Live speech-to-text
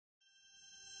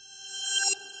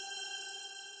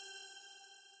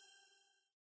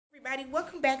Everybody,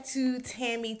 welcome back to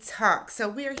Tammy Talk. So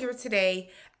we are here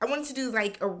today. I wanted to do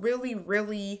like a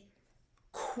really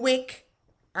quick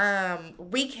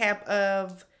recap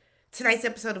of tonight's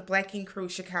episode of Black King Crew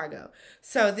Chicago.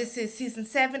 So this is season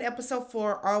 7, episode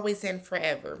 4, Always and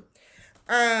Forever.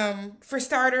 For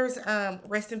starters,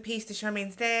 rest in peace to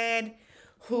Charmaine's dad,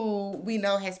 who we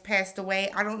know has passed away.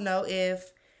 I don't know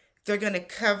if they're gonna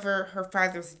cover her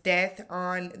father's death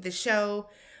on the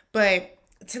show, but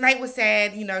tonight was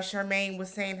sad. Charmaine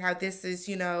was saying how this is,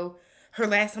 her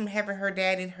last time having her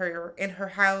dad in her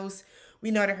house. We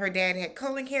know that her dad had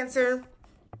colon cancer,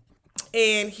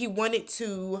 and he wanted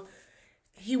to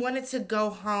go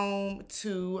home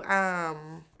to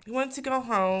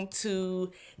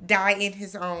die in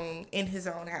his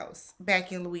own house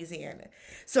back in Louisiana.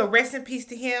 So rest in peace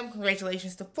to him.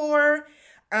 Congratulations to Phor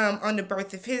on the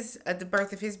birth of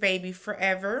his baby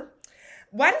Forever.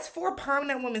 Why does Phor palm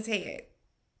that woman's head?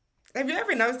 Have you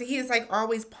ever noticed that he is like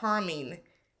always palming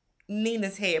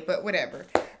Nina's head? But whatever.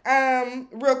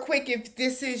 Real quick, if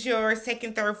this is your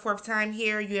second, third, fourth time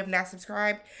here, you have not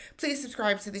subscribed, please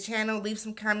subscribe to the channel. Leave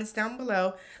some comments down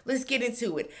below. Let's get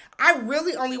into it. I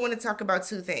really only want to talk about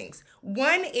two things.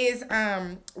 One is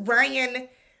Ryan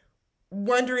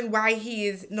wondering why he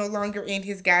is no longer in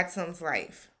his godson's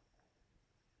life.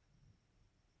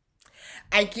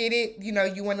 I get it,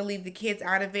 you want to leave the kids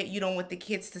out of it. You don't want the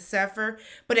kids to suffer.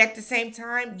 But at the same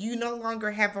time, you no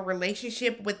longer have a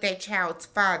relationship with that child's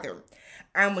father.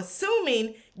 I'm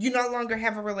assuming you no longer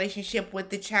have a relationship with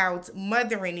the child's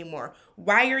mother anymore.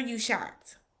 Why are you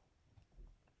shocked?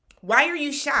 Why are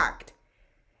you shocked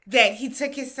that he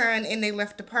took his son and they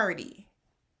left the party?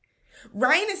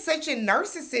 Ryan is such a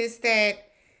narcissist that,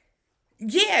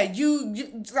 yeah,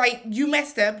 you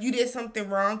messed up. You did something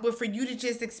wrong. But for you to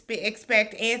just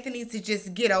expect Anthony to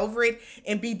just get over it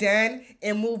and be done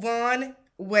and move on,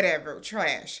 whatever,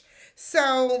 trash.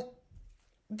 So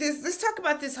let's talk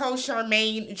about this whole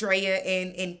Charmaine, Draya,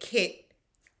 and Kit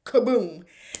kaboom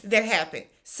that happened.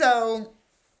 So,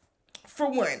 for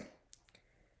one,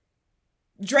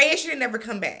 Draya should have never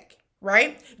come back,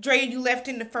 right? Draya, you left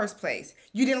in the first place.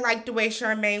 You didn't like the way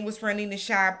Charmaine was running the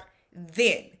shop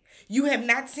then. You have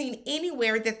not seen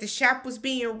anywhere that the shop was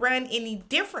being run any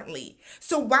differently.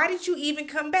 So why did you even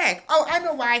come back? Oh, I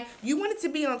know why. You wanted to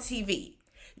be on TV.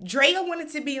 Draya wanted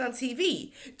to be on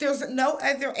TV. There's no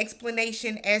other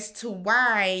explanation as to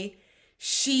why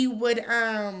she would,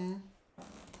 no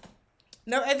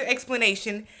other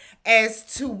explanation as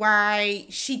to why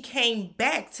she came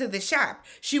back to the shop.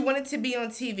 She wanted to be on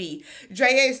TV.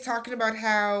 Draya is talking about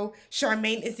how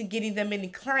Charmaine isn't getting them any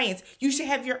clients. You should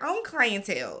have your own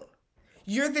clientele.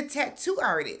 You're the tattoo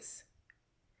artist.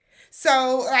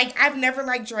 So, I've never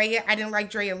liked Draya. I didn't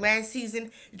like Draya last season.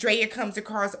 Draya comes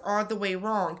across all the way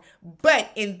wrong.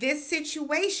 But in this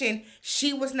situation,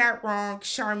 she was not wrong.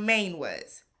 Charmaine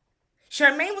was.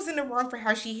 Charmaine was in the wrong for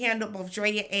how she handled both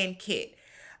Draya and Kit.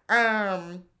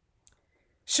 Charmaine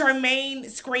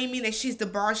screaming that she's the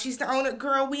boss, she's the owner.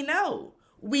 Girl, we know.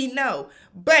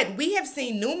 But we have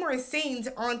seen numerous scenes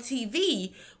on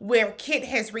TV where Kit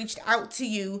has reached out to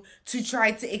you to try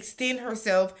to extend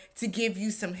herself to give you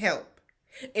some help.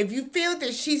 If you feel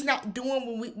that she's not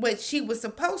doing what she was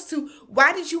supposed to,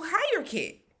 why did you hire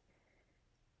Kit?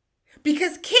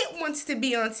 Because Kit wants to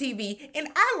be on TV, and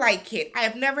I like Kit. I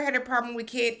have never had a problem with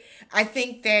Kit. I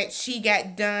think that she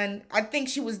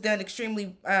was done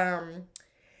extremely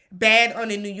bad on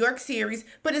the New York series,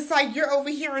 but it's like you're over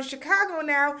here in Chicago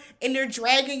now and they're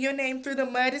dragging your name through the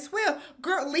mud as well.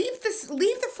 Girl, leave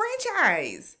the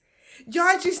franchise.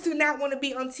 Y'all just do not want to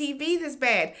be on TV this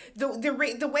bad.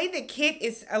 The way that Kit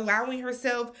is allowing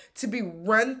herself to be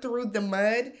run through the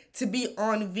mud to be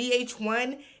on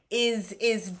VH1 is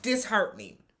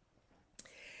disheartening.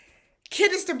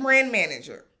 Kit is the brand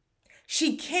manager.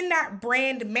 She cannot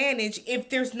brand manage if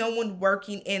there's no one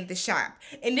working in the shop.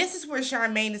 And this is where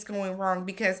Charmaine is going wrong,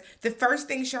 because the first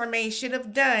thing Charmaine should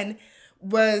have done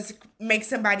was make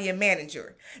somebody a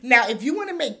manager. Now, if you want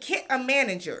to make Kit a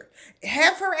manager,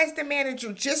 have her as the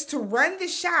manager just to run the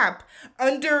shop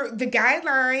under the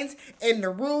guidelines and the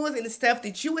rules and the stuff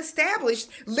that you established.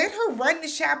 Let her run the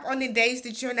shop on the days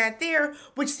that you're not there,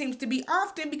 which seems to be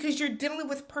often because you're dealing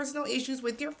with personal issues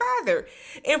with your father.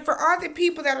 And for all the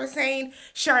people that are saying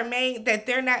Charmaine, that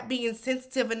they're not being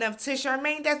sensitive enough to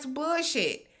Charmaine, that's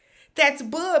bullshit. That's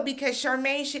bull, because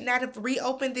Charmaine should not have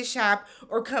reopened the shop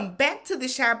or come back to the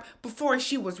shop before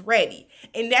she was ready.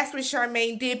 And that's what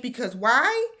Charmaine did, because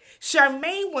why?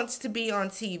 Charmaine wants to be on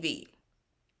TV.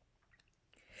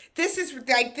 This is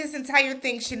like this entire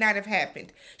thing should not have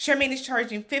happened. Charmaine is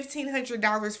charging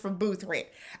 $1,500 for booth rent.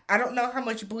 I don't know how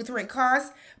much booth rent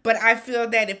costs, but I feel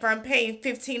that if I'm paying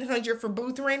 $1,500 for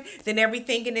booth rent, then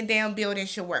everything in the damn building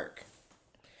should work.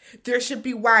 There should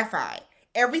be Wi-Fi.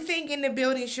 Everything in the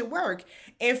building should work.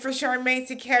 And for Charmaine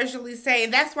to casually say,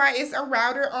 and that's why it's a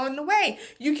router on the way.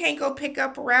 You can't go pick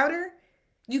up a router.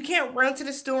 You can't run to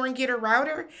the store and get a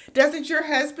router. Doesn't your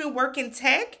husband work in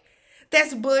tech?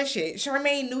 That's bullshit.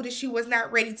 Charmaine knew that she was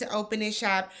not ready to open this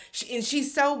shop, and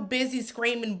she's so busy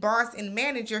screaming boss and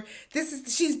manager.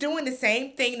 She's doing the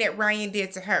same thing that Ryan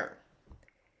did to her.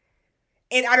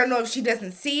 And I don't know if she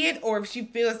doesn't see it or if she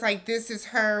feels like this is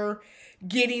her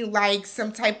getting like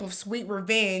some type of sweet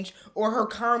revenge or her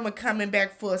karma coming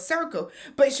back full circle.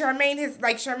 But Charmaine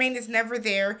is never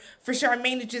there. For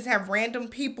Charmaine to just have random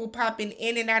people popping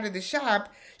in and out of the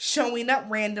shop, showing up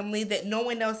randomly that no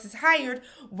one else is hired,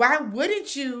 why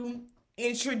wouldn't you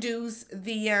introduce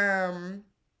the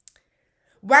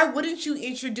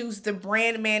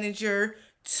brand manager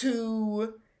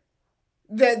to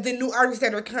the new artists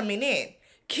that are coming in?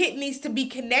 Kit needs to be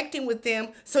connecting with them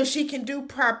so she can do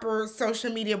proper social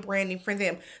media branding for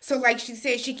them. So like she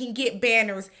said, she can get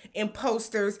banners and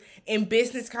posters and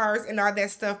business cards and all that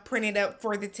stuff printed up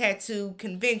for the tattoo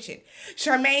convention.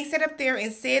 Charmaine sat up there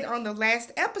and said on the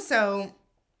last episode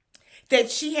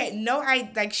that she had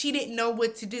she didn't know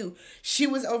what to do. She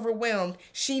was overwhelmed.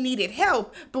 She needed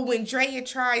help. But when Draya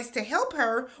tries to help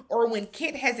her, or when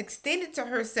Kit has extended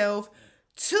herself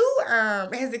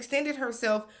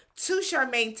to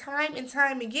Charmaine time and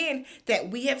time again that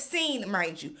we have seen,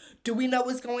 mind you. Do we know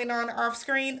what's going on off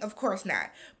screen? Of course not.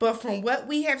 But from what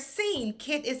we have seen,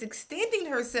 Kit is extending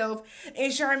herself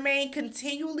and Charmaine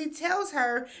continually tells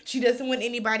her she doesn't want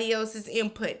anybody else's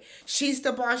input. She's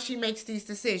the boss. She makes these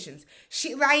decisions.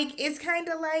 It's kind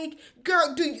of like,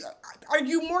 girl, are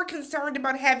you more concerned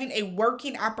about having a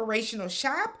working operational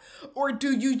shop, or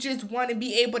do you just want to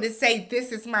be able to say,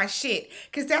 this is my shit?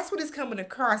 Because that's what it's coming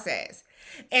across as.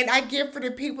 And I get for the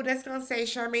people that's going to say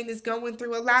Charmaine is going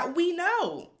through a lot. We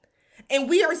know. And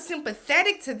we are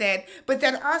sympathetic to that. But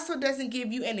that also doesn't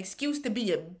give you an excuse to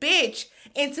be a bitch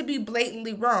and to be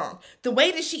blatantly wrong. The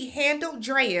way that she handled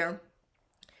Draya,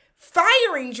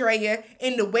 firing Draya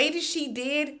in the way that she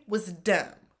did was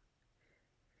dumb.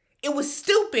 It was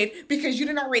stupid because you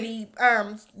didn't already,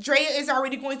 Draya is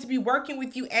already going to be working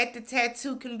with you at the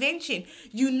tattoo convention.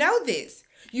 You know this.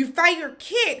 You fire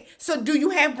Kit, so do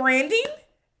you have branding?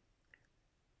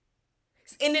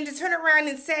 And then to turn around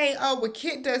and say, oh, well,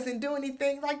 Kit doesn't do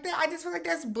anything like that, I just feel like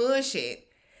that's bullshit.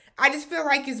 I just feel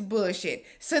like it's bullshit.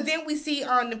 So then we see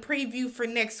on the preview for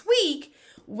next week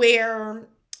where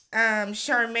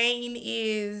Charmaine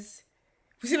is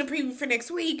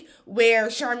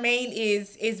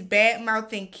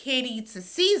bad-mouthing Kitty to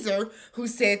Caesar, who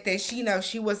said that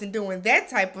she wasn't doing that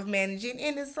type of managing.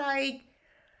 And it's like,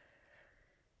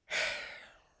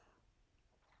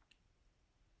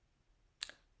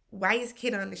 why is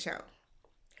Kit on the show?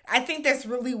 I think that's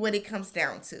really what it comes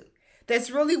down to.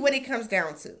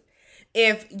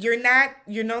 If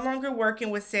you're no longer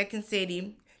working with Second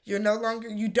City, you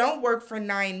don't work for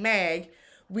 9 Mag.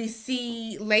 We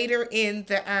see later in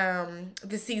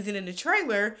the season in the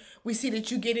trailer, we see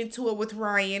that you get into it with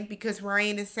Ryan because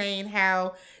Ryan is saying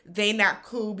how they not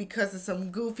cool because of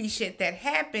some goofy shit that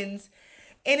happens.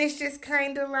 And it's just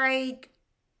kind of like,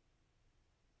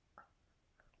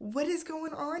 what is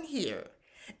going on here?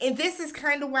 And this is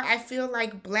kind of why I feel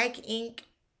like Black Ink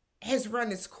has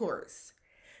run its course.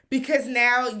 Because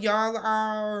now y'all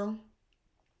are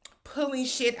pulling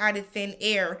shit out of thin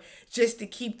air just to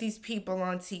keep these people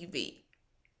on TV.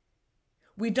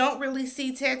 We don't really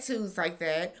see tattoos like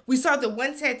that. We saw the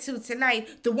one tattoo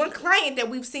tonight, the one client that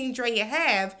we've seen Draya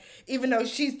have, even though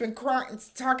she's been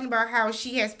talking about how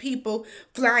she has people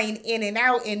flying in and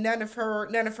out and none of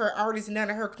her artists, none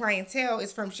of her clientele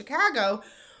is from Chicago.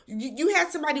 You had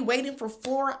somebody waiting for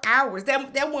 4 hours.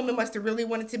 That woman must have really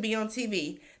wanted to be on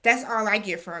TV. That's all I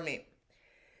get from it.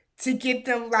 To get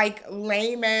them like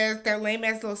lame ass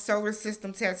little solar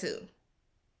system tattoo.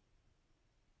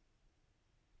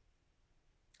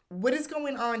 What is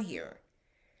going on here?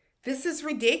 This is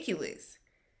ridiculous.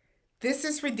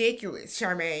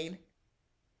 Charmaine.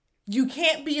 You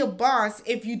can't be a boss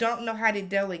if you don't know how to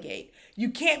delegate. You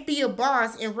can't be a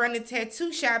boss and run a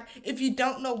tattoo shop if you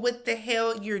don't know what the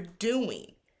hell you're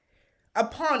doing.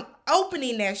 Upon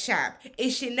opening that shop,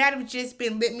 it should not have just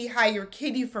been let me hire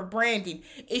Kitty for branding.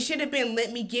 It should have been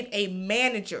let me get a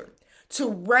manager to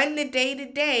run the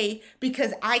day-to-day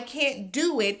because I can't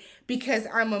do it because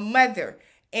I'm a mother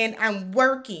and I'm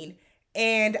working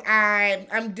and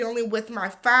I'm dealing with my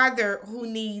father who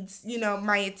needs,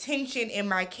 my attention and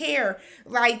my care.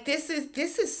 Like, this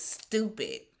is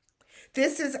stupid.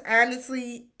 This is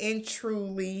honestly and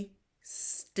truly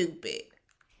stupid.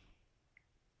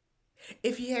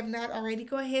 If you have not already,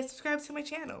 go ahead subscribe to my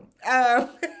channel.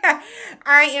 I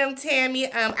am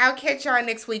Tammy. I'll catch y'all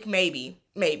next week. Maybe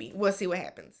we'll see what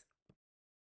happens.